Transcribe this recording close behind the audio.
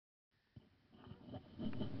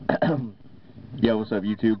Yo, what's up,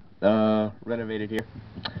 YouTube? Renovated here.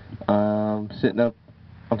 Sitting up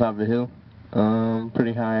on top of a hill,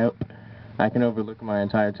 pretty high up. I can overlook my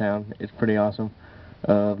entire town. It's pretty awesome.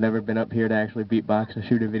 I've never been up here to actually beatbox or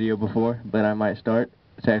shoot a video before, but I might start.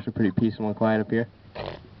 It's actually pretty peaceful and quiet up here.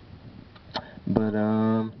 But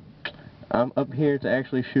I'm up here to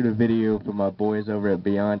actually shoot a video for my boys over at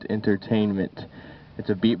Beyond Entertainment.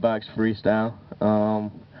 It's a beatbox freestyle.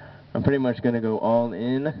 I'm pretty much going to go all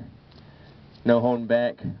in, no holding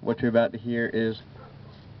back. What you're about to hear is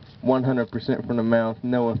 100% from the mouth,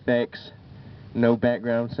 no effects, no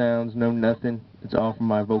background sounds, no nothing. It's all from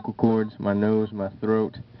my vocal cords, my nose, my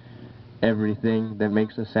throat, everything that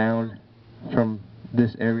makes a sound from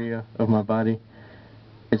this area of my body.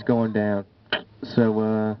 It's going down.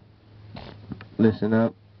 So, listen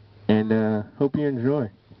up, and hope you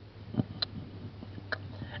enjoy.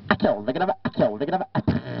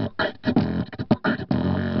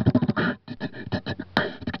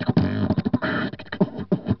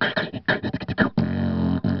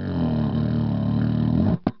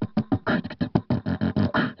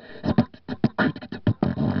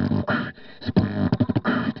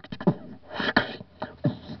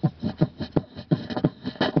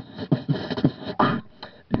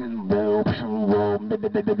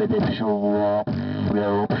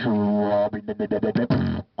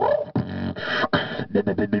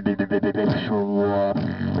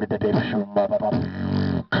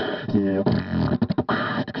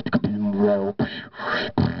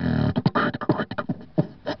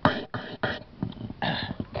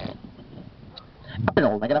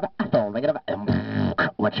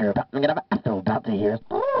 What you're about to hear is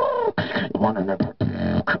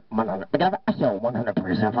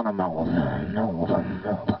 100% on the mouth.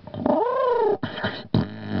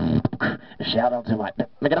 Shout out to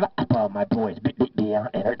my boys, Beyond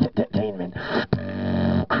Entertainment.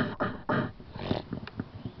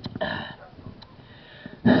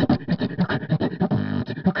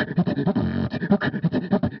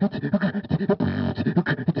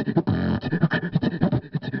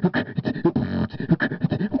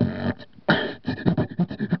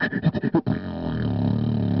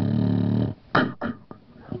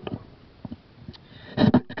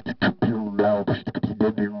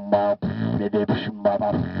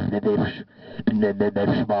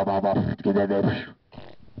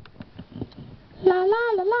 La la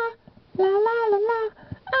la la, la la la la,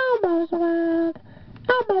 Elmo's World.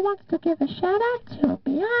 Elmo wants to give a shout out to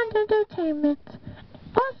Beyond Entertainment.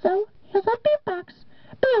 Also, here's a beatbox.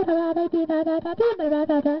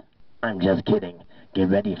 I'm just kidding. Get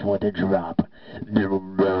ready for the drop.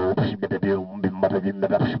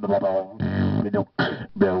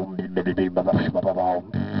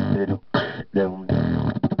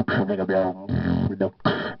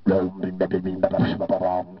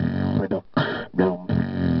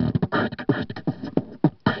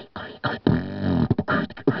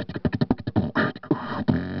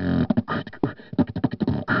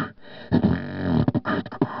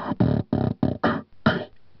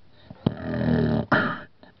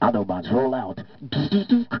 Autobots roll out.